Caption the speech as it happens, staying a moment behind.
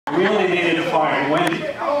We really needed to find Wendy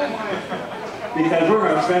because we were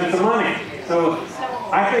going to spend some money. So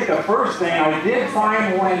I think the first thing, I did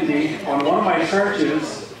find Wendy on one of my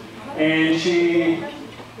searches, and she,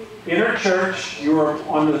 in her church, you were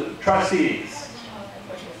on the trustees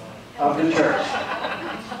of the church.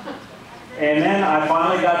 And then I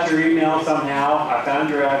finally got your email somehow. I found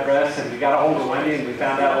your address, and we got a hold of Wendy, and we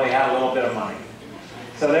found out we had a little bit of money.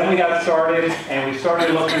 So then we got started, and we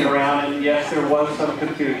started looking around, and yes, there was some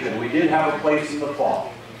confusion. We did have a place in the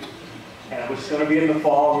fall, and it was going to be in the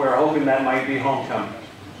fall. We were hoping that might be homecoming.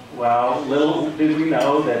 Well, little did we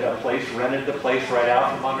know that a place rented the place right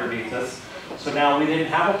out from underneath us, so now we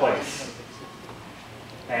didn't have a place.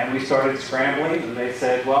 And we started scrambling, and they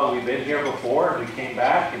said, well, we've been here before, and we came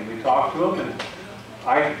back, and we talked to them, and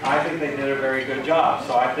I think they did a very good job.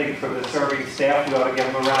 So I think for the serving staff, we ought to give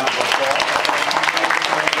them a round of applause.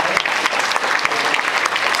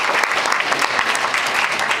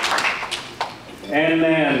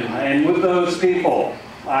 And with those people,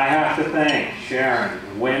 I have to thank Sharon,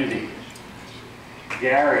 Wendy,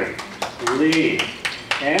 Gary, Lee,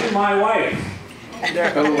 and my wife,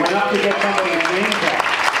 who went up to get somebody's name tag.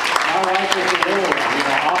 My wife is the little one, you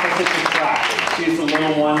know, opposite attract. She's the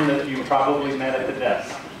little one that you probably met at the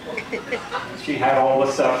desk. She had all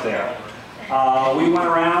the stuff there. We went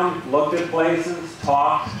around, looked at places,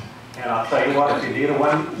 talked, and I'll tell you what, if you need a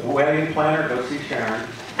wedding planner, go see Sharon.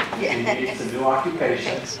 She needs a new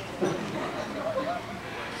occupation.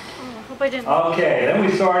 Okay, then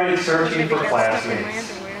we started searching for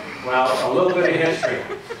classmates. Well, a little bit of history.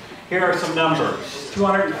 Here are some numbers.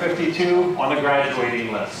 252 on the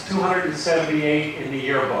graduating list, 278 in the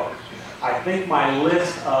yearbook. I think my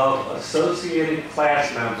list of associated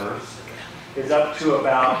class members is up to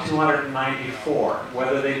about 294,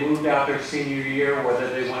 whether they moved out their senior year, whether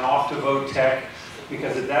they went off to VOTEC,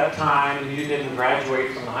 because at that time you didn't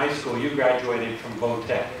graduate from the high school, you graduated from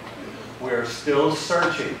VOTEC. We're still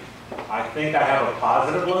searching. I think I have a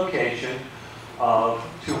positive location of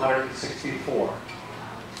 264.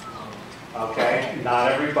 Okay, not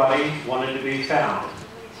everybody wanted to be found,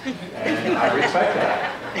 and I respect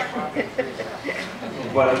that.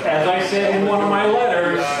 But as I said in one of my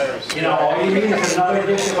letters, you know, all you need is another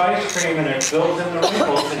dish of ice cream and it fills in the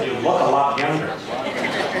wrinkles and you look a lot younger.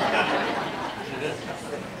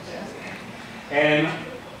 And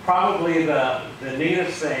probably the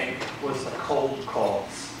neatest thing was the cold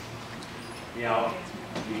calls. You know,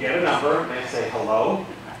 you get a number and they say hello.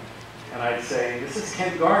 And I'd say, this is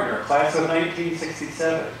Kent Gardner, class of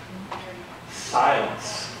 1967.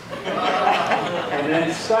 Silence. And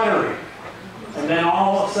then stuttering. And then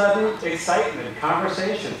all of a sudden, excitement,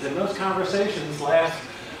 conversations. And those conversations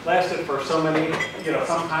lasted for so many, you know,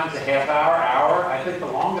 sometimes a half hour. I think the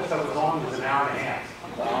longest I was on was an hour and a half.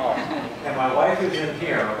 Wow. And my wife is in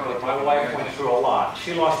here. My wife went through a lot.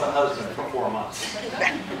 She lost a husband for 4 months.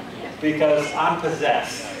 Because I'm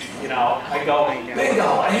possessed. You know, I go,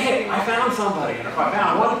 bingo, hey, I found somebody. And if I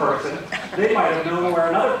found one person, they might have known where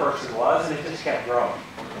another person was, and it just kept growing.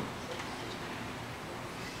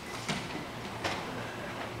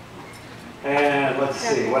 And let's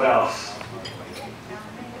see, what else?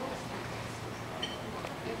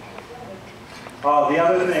 Oh, the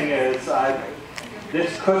other thing is,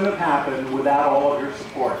 this couldn't have happened without all of your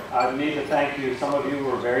support. I need to thank you. Some of you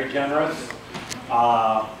were very generous.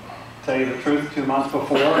 Tell you the truth, 2 months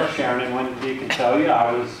before, Sharon and Wendy can tell you,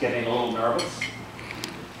 I was getting a little nervous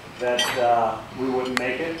that we wouldn't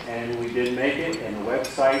make it, and we did make it, and the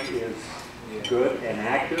website is good and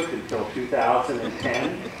active until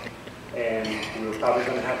 2010, and we're probably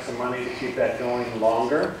going to have some money to keep that going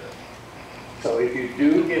longer. So if you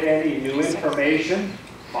do get any new information,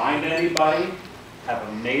 find anybody, have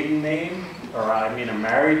a maiden name, or I mean a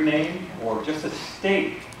married name, or just a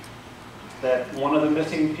state that one of the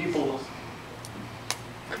missing people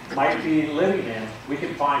might be living in, we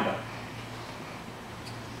can find them.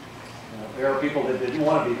 There are people that didn't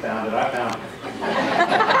want to be found, and I found them.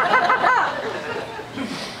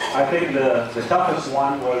 I think the toughest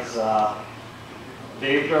one was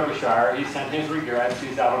Dave Derbyshire. He sent his regrets.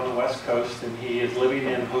 He's out on the West Coast, and he is living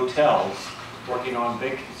in hotels, working on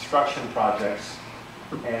big construction projects.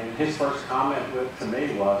 And his first comment to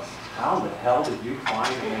me was, how the hell did you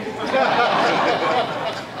find me?